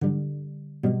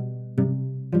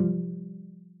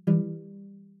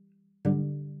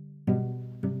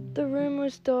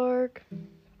was dark.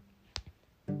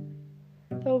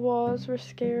 The walls were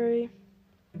scary.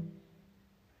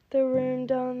 The room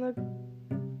down the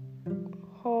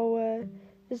hallway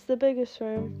is the biggest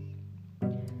room,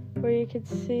 where you could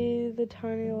see the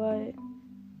tiny light.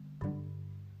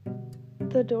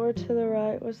 The door to the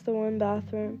right was the one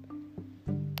bathroom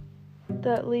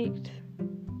that leaked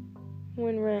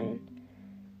when rained.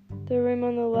 The room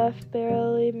on the left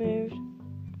barely moved.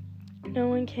 No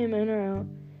one came in or out,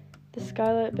 the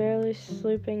skylight barely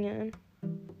slooping in.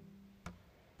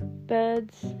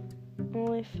 Beds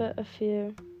only fit a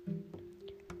few.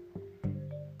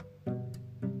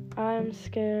 I am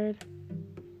scared.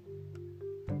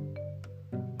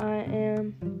 I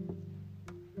am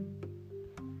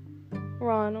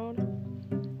Ronald.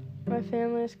 My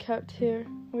family is kept here.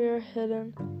 We are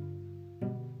hidden.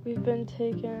 We've been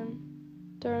taken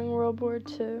during World War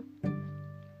II.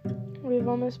 We've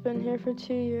almost been here for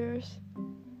 2 years.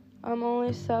 I'm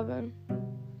only 7.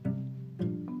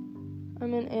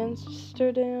 I'm in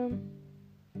Amsterdam.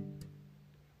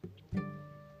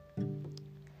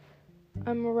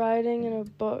 I'm writing in a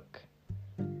book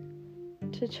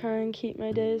to try and keep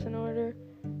my days in order.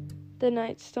 The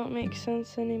nights don't make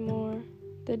sense anymore.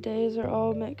 The days are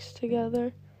all mixed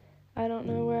together. I don't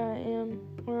know where I am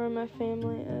or where my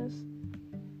family is.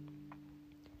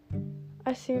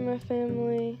 I see my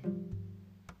family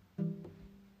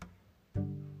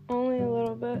only a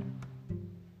little bit.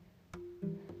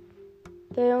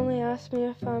 They only ask me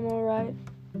if I'm alright.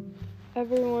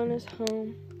 Everyone is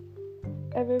home.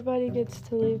 Everybody gets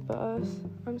to leave but us.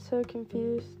 I'm so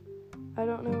confused. I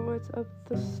don't know what's up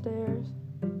the stairs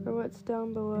or what's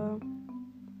down below.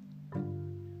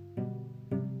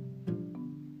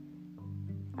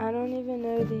 I don't even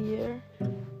know the year.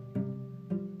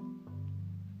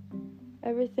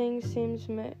 Everything seems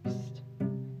mixed.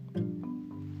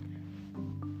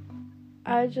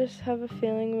 I just have a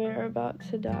feeling we are about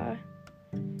to die.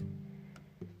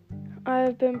 I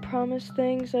have been promised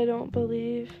things I don't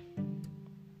believe.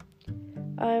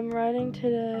 I am writing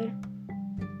today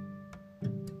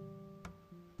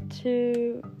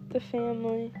to the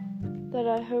family that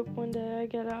I hope one day I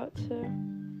get out to.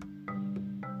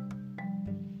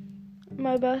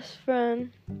 My best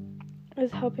friend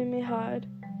is helping me hide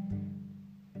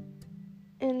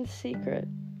in secret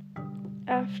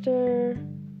after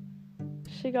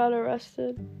she got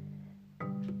arrested.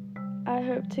 I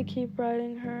hope to keep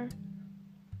writing her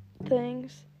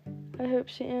things. I hope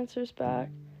she answers back.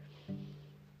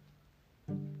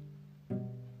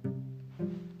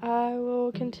 I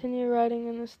will continue writing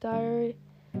in this diary,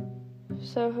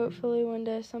 so hopefully one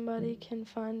day somebody can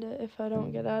find it if I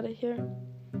don't get out of here.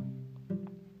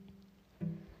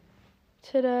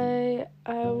 Today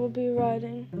I will be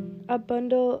writing a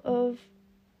bundle of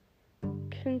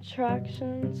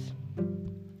contractions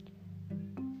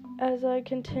as I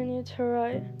continue to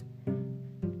write,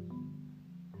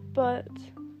 but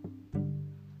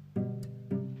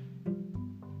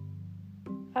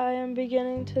I am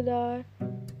beginning to die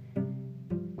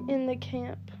in the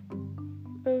camp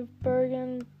of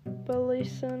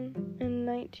Bergen-Belsen in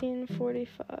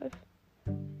 1945,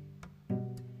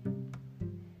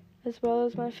 as well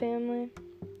as my family.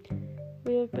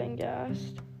 We have been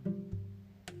gassed.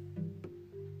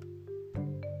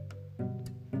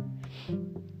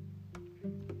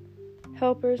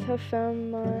 Helpers have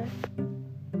found my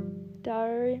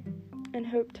diary and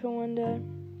hope to one day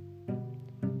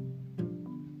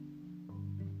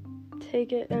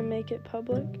take it and make it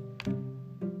public.